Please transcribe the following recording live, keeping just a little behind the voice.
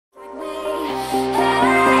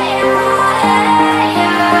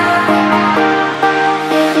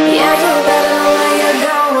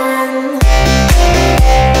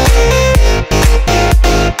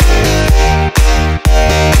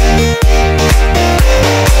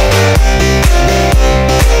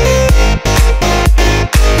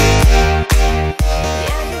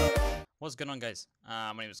on, guys?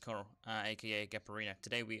 My name is Carl, aka Gaparina.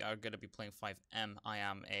 Today we are going to be playing 5M. I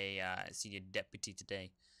am a senior deputy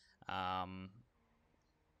today. I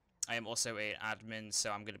am also an admin,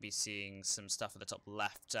 so I'm going to be seeing some stuff at the top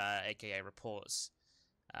left, aka reports,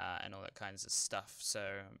 and all that kinds of stuff. So,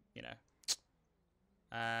 you know.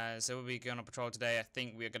 So we'll be going on patrol today. I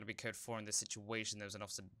think we are going to be code 4 in this situation. There's an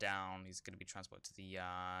officer down. He's going to be transported to the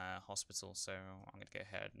hospital. So I'm going to go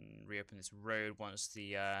ahead and reopen this road once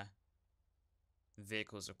the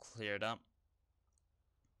vehicles are cleared up.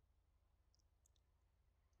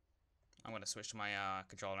 I'm going to switch to my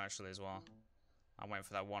controller actually as well. I'm waiting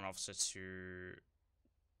for that one officer to...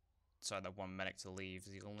 Sorry, that one medic to leave.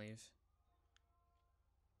 Is he going to leave?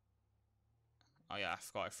 Oh yeah, I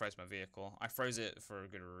forgot I froze my vehicle. I froze it for a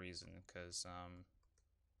good reason, because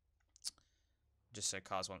just so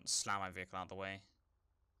cars won't slam my vehicle out of the way.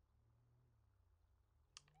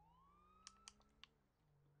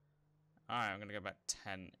 Alright, I'm gonna go back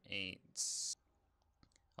 10-8.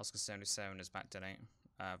 Oscar 77 is back 10-8.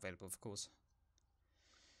 Available for calls.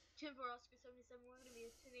 10-4 Oscar 77, we're gonna be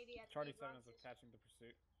at 1080 at Charlie 7 is attaching the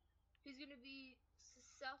pursuit. He's gonna be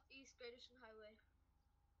southeast Great Ocean Highway.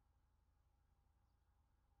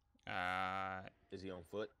 Is he on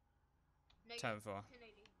foot? 10-4.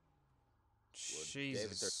 1080.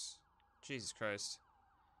 Jesus. Jesus Christ.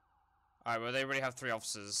 Alright, well they already have 3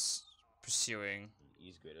 officers pursuing.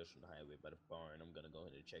 East Great Ocean Highway by the barn. I'm gonna go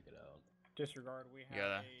ahead and check it out. Disregard, we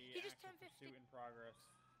have a active pursuit in progress.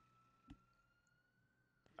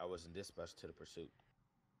 I wasn't dispatched to the pursuit.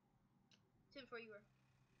 10-4 you were.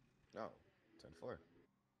 No, 10-4.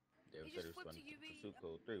 They said responding to pursuit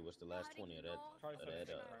code 3. What's the last 20 of that? Primary.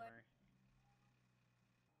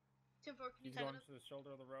 10-4, can you He's going to the shoulder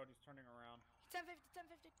of the road. He's turning around.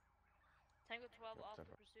 1050. Tango 12 off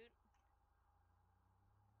the pursuit.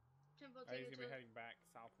 10-4, he's gonna be heading back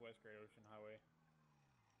southwest Great Ocean Highway.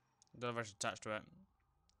 Don't know if I should attach to it.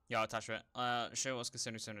 Yeah, I'll attach to it. Show Oscar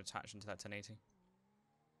 77 attached into that 1080.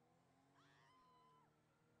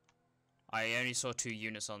 I only saw 2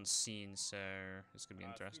 units on scene, so it's gonna be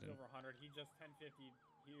interesting. He's over 100. He just 1050.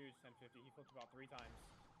 He used 1050. He flipped about 3 times.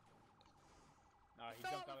 He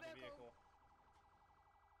jumped out of the vehicle.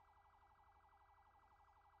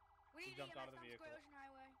 He jumped out of the vehicle. Great Ocean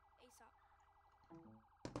Highway, ASAP.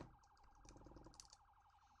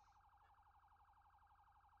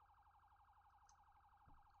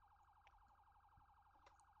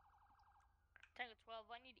 Tango 12,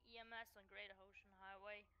 I need EMS on Great Ocean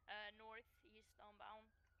Highway, northeast bound.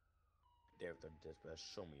 Dept dispatch,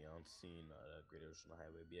 show me on scene Great Ocean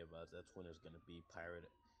Highway. Be advised that twin is gonna be Pirate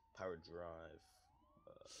Drive.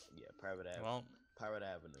 Pirate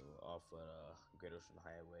Avenue off Great Ocean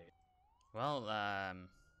Highway. Well,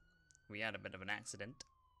 we had a bit of an accident.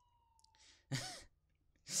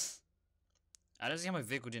 I don't see how my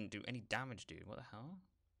vehicle didn't do any damage, dude. What the hell?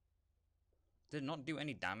 Did it not do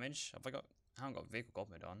any damage? I haven't got vehicle god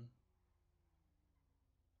mode on.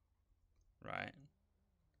 Right.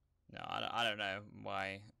 No, I don't know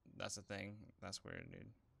why that's a thing. That's weird,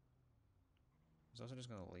 dude. Is also just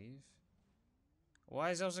gonna leave? Why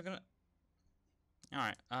is he also gonna...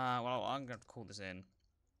 Alright, well, I'm gonna call this in.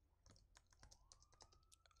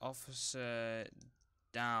 Officer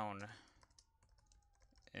down.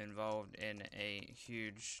 Involved in a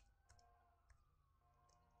huge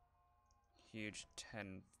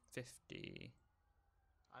 1050.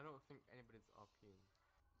 I don't think anybody's up here.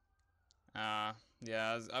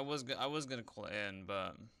 Yeah, I was gonna call it in,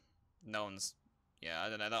 but no one's... Yeah, I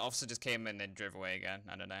don't know. That officer just came in and drove away again.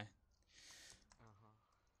 I don't know.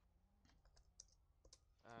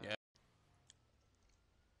 Yeah.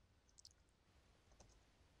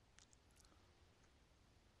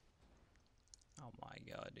 Oh my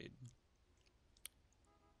god, dude.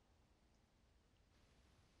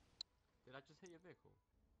 Did I just hit your vehicle?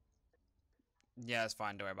 Yeah, it's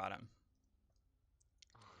fine. Don't worry about it.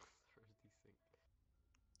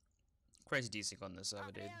 Crazy desync on this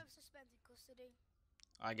server, dude. Have suspended custody.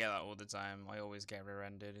 I get that all the time. I always get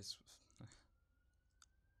rear-ended. It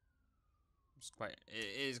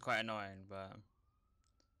is quite annoying, but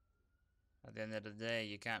at the end of the day,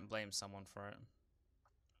 you can't blame someone for it.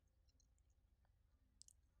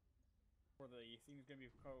 For the scene's gonna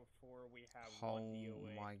be code 4. We have Oh 1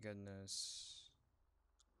 DOA. My goodness.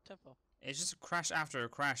 10-4. It's just a crash after a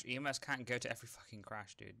crash. EMS can't go to every fucking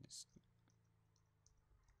crash, dude.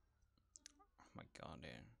 Oh my god,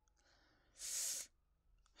 dude.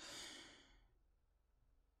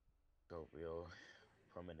 Go real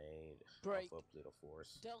promenade. Break. Off up Little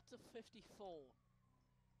Force. Delta 54.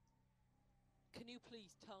 Can you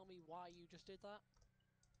please tell me why you just did that?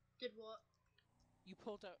 Did what? You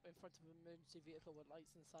pulled out in front of an emergency vehicle with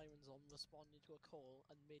lights and sirens on, responding to a call,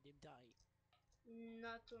 and made him die.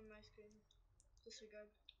 Not on my screen. Disregard.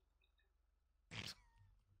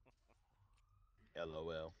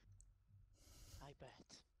 LOL. I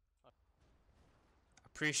bet.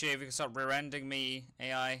 Appreciate if you can stop rear-ending me,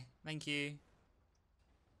 AI. Thank you.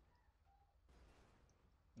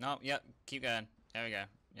 No, yep, keep going. There we go.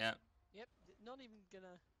 Yep. Yep, not even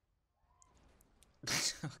gonna...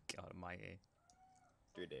 Oh god almighty.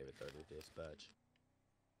 3 David 30 dispatch.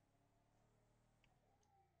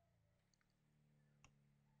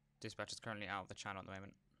 Dispatch is currently out of the channel at the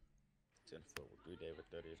moment. 10 foot with 3 David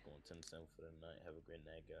 30 is going 10-7 for the night. Have a great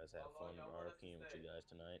night, guys. Have fun RPing with you guys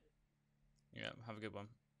tonight. Yeah, have a good one.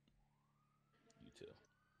 You too.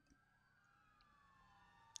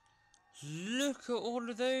 Look at all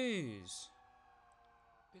of those!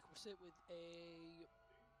 Big pursuit with a...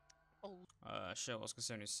 Oh, Show Oscar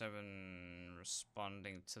 77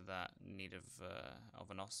 responding to that need of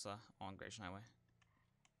an officer on Great Ocean Highway.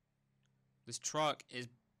 This truck is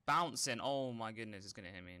bouncing. Oh my goodness, it's gonna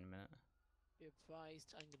hit me in a minute. be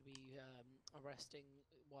advised, I'm gonna be arresting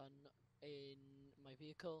one in my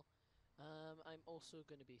vehicle. I'm also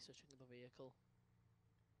gonna be searching the vehicle.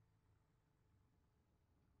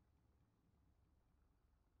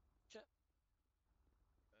 Check.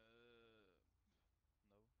 No.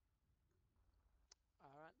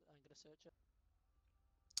 Alright, I'm gonna search it.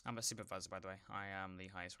 I'm a supervisor, by the way. I am the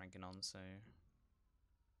highest ranking on, so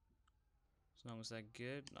as long as they're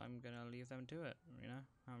good, I'm gonna leave them to it. You know,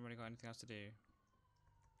 I haven't really got anything else to do.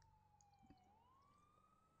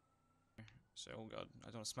 So, oh god, I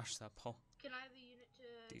don't want to smash that pole. Can I have a unit to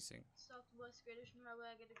Decent. Southwest Great Ocean Highway?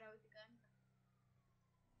 I get a guy with a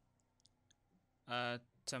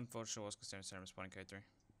gun. 10-4 Show Oscar 77 responding code 3.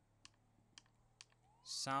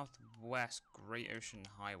 Southwest Great Ocean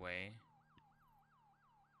Highway.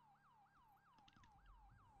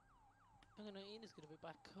 Tango 19 is gonna be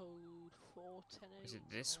back code 4108. Is it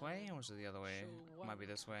this way or is it the other way? show Might be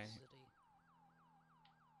this way. custody.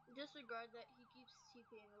 Disregard that, he keeps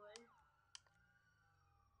TPing away.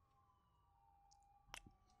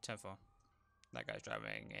 10-4. That guy's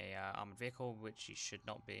driving a armored vehicle, which he should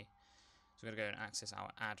not be. So we're going to go and access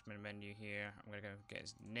our admin menu here. I'm going to go get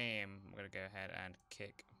his name. I'm going to go ahead and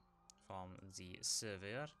kick from the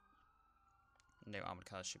server. No armored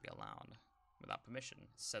cars should be allowed without permission.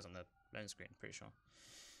 It says on the loan screen, pretty sure.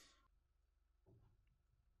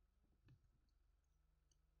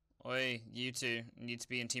 Oi, you two need to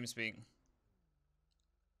be in TeamSpeak.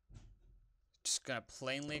 Just gonna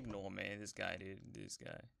plainly ignore me. This guy, dude. This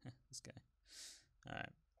guy. This guy.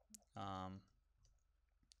 Alright.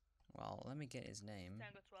 Well, let me get his name.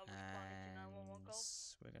 Tango 12 responding to 911 call.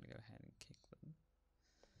 We're gonna go ahead and kick them.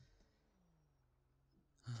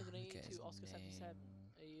 Tango 19 Get his to Oscar 77.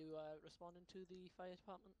 name. Are you responding to the fire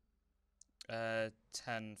department?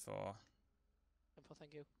 10-4. Info,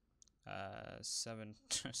 thank you.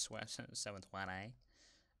 720.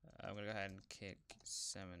 I'm gonna go ahead and kick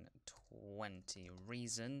 720.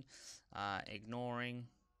 Reason, ignoring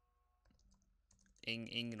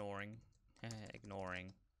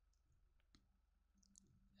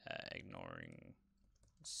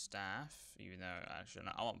staff. Even though actually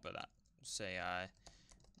no, I won't put that. Say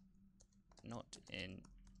not in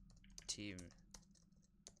team.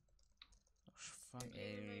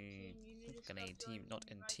 Not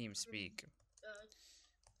in team speak.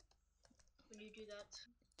 When you do that.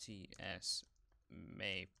 TS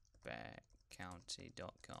MayFair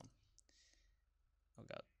County.com. Oh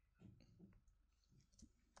god.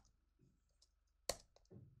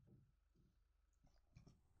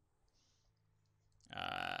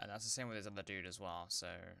 And that's the same with this other dude as well, so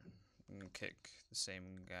I'm gonna kick the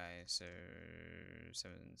same guy, so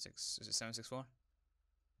 76 is it 764?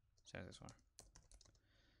 764.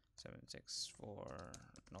 764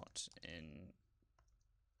 not in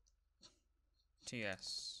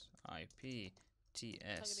TS IP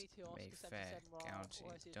TS MayFair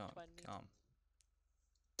County.com.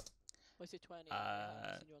 What's it 20?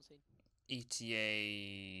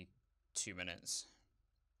 ETA 2 minutes.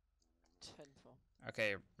 10 for.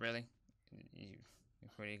 Okay, really? You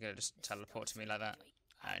really gonna just teleport to me like that?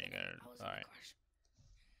 And you're gonna alright.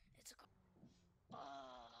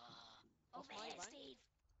 What's my rank? Steve.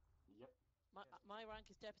 Yep. My rank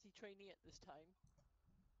is deputy trainee at this time.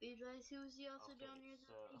 Advice, who was he also Okay, down near the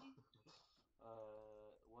PD?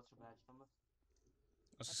 What's your badge number?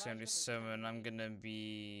 Also 77, I'm gonna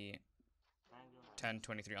be Tango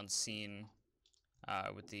 1023 on scene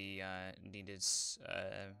with the needed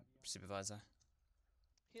supervisor.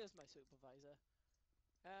 Here's my supervisor.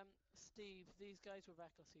 Steve, these guys were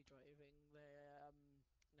recklessly driving. They're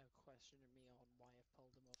now questioning me on why I've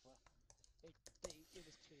pulled them over. It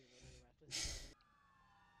was clear that they were recklessly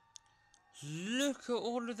driving. Look at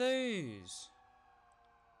all of those.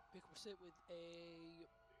 Big pursuit with a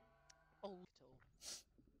old tool.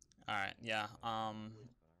 Alright, yeah, I'm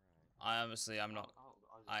not,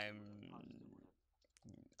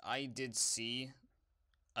 I did see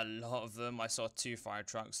a lot of them. I saw 2 fire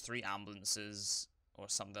trucks, 3 ambulances, or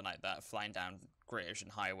something like that, flying down Great Ocean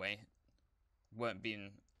Highway. Weren't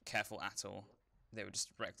being careful at all. They were just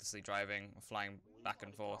recklessly driving, flying back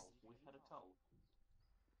and forth.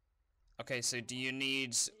 Okay, so do you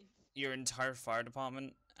need your entire fire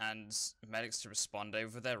department and medics to respond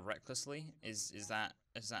over there recklessly? Is that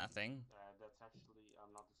a thing? That's actually,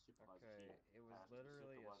 I'm not the supervisor Okay, here. it was The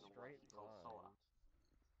literally a supervisor straight was called line. Sola.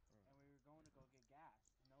 And we were going to go get gas.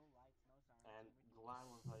 No lights, no sirens. And the line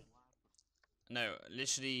was like... No,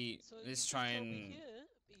 literally, So let's you try told me and... here,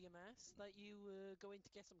 EMS, that you were going to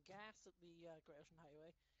get some gas at the Great Ocean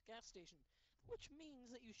Highway gas station, which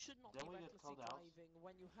means that you should not Then be we get recklessly called out. driving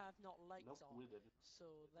when you have not lights Nope, on. we didn't. So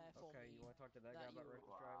therefore, Okay, you want to talk to that that guy about you-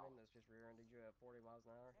 reckless driving that's just rear-ended you at 40 miles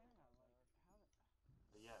an hour?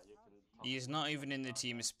 Yeah, you can talk He's to not him even in the about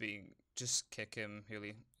team that. speak. Just kick him,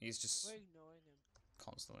 Huli. He's just very annoying him.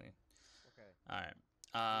 constantly. Okay. Alright.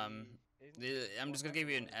 I'm just What gonna give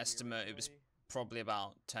you an happened was estimate. It was originally- probably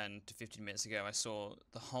about 10 to 15 minutes ago. I saw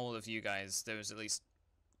the whole of you guys. There was at least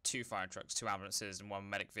 2 fire trucks, 2 ambulances, and 1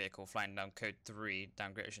 medic vehicle flying down Code 3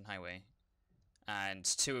 down Great Ocean Highway. And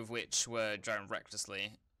 2 of which were driving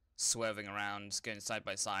recklessly, swerving around, going side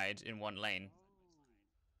by side in 1 lane.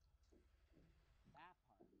 That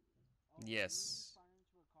part. Yes. We were responding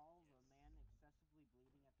to a call of a man excessively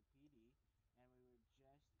bleeding at the PD, and we were just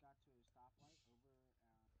got to a stoplight over.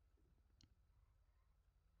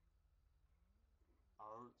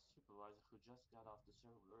 Our supervisor who just got off the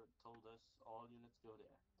server told us all units go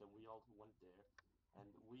there. Then we all went there. And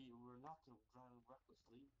we were not driving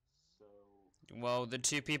recklessly, so... Well, the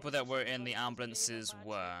 2 people that were in the ambulances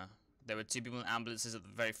were. There were 2 people in ambulances at the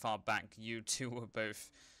very far back. You 2 were both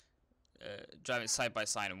driving side by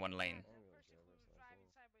side in 1 lane. Ambulance driver,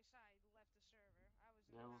 so I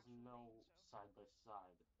think. There was no side by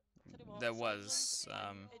side. Tell you what, There Sergeant, was,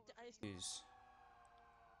 news.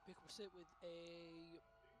 Big pursuit with a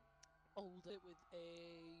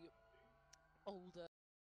older.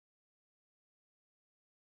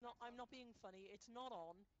 No, I'm not being funny. It's not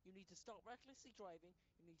on. You need to stop recklessly driving.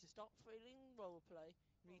 You need to stop failing roleplay.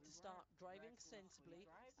 You need to start driving sensibly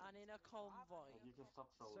and in a convoy. You can stop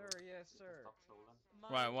trolling. Sir, yes, You can sir. stop trolling.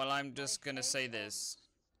 Right, well, I'm just gonna say this.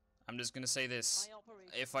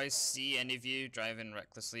 If I see any of you driving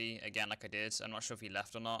recklessly, again, like I did, I'm not sure if he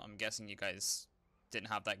left or not. I'm guessing you guys didn't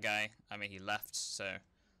have that guy. I mean, he left, so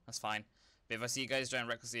that's fine. But if I see you guys driving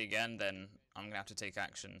recklessly again, then I'm gonna have to take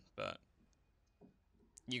action. But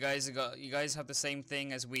you guys have the same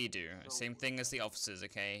thing as we do. Same thing as the officers,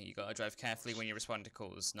 okay? You gotta drive carefully when you respond to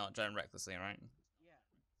calls, not driving recklessly, alright? Yeah.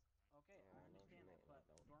 Okay, Yeah, I I know what you understand mean, that, but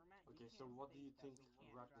but Doormat, Okay, you so can't what do state you that think we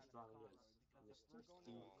can't reckless drive a driving car, is? because if Mr. we're going to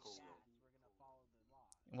Steve get Colville. gas, we're gonna follow the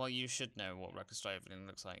law. Well, you should know what reckless driving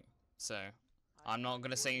looks like. So, I'm not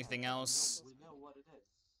gonna say anything else. We know what it is.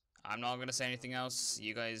 I'm not gonna say anything else.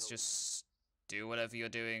 You guys just do whatever you're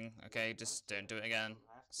doing, okay? Just don't do it again.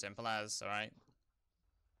 Simple as, alright?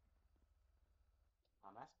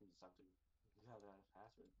 I'm asking you something. You gotta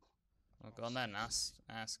answer it. Well, go on then, ask.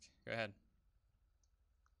 Go ahead.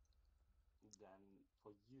 Then,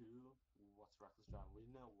 for you, what's reckless driving? We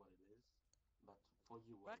know what it is, but for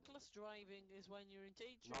you, what Reckless driving is when you're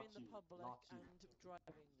endangering Not the you, public not you. and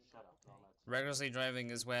driving. Shut up, okay? Ronald. Recklessly driving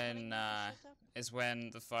is Telling when, you to shut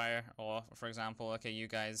up? the fire, or, for example, okay, you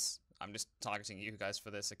guys, I'm just targeting you guys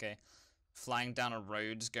for this, okay? Flying down a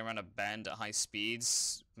road, going around a bend at high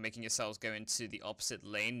speeds, making yourselves go into the opposite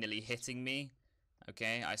lane, nearly hitting me.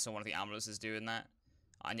 Okay, I saw one of the ambulances doing that.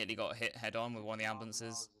 I nearly got hit head on with one of the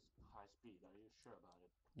ambulances. High speed, are you sure about it?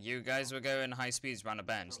 You guys were going high speeds around a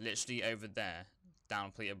bend, literally over there,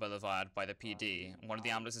 down Paleto Boulevard by the PD. One of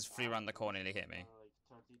the ambulances flew around the corner and nearly hit me. Like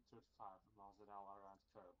 30, 35 miles an hour around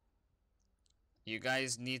the curb. You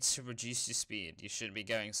guys need to reduce your speed. You shouldn't be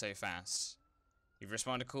going so fast. If you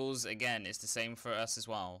respond to calls, again, it's the same for us as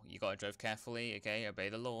well. You gotta drive carefully, okay? Obey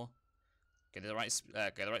the law. Get the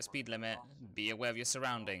right speed limit. Be aware of your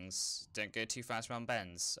surroundings. Don't go too fast around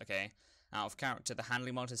bends, okay? Out of character, the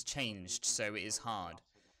handling mod has changed, so it is hard.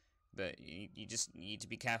 But you just need to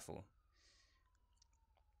be careful.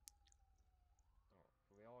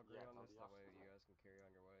 Can we all agree on this? That way you guys can carry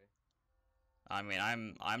on your way. I mean,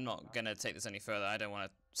 I'm not gonna take this any further. I don't want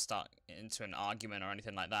to start into an argument or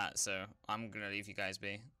anything like that. So I'm gonna leave you guys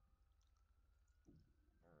be.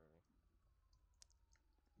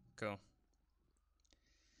 Cool.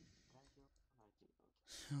 Thank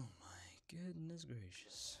you. Oh my goodness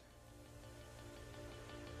gracious.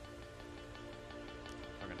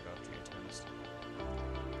 We're gonna go up to your turnist.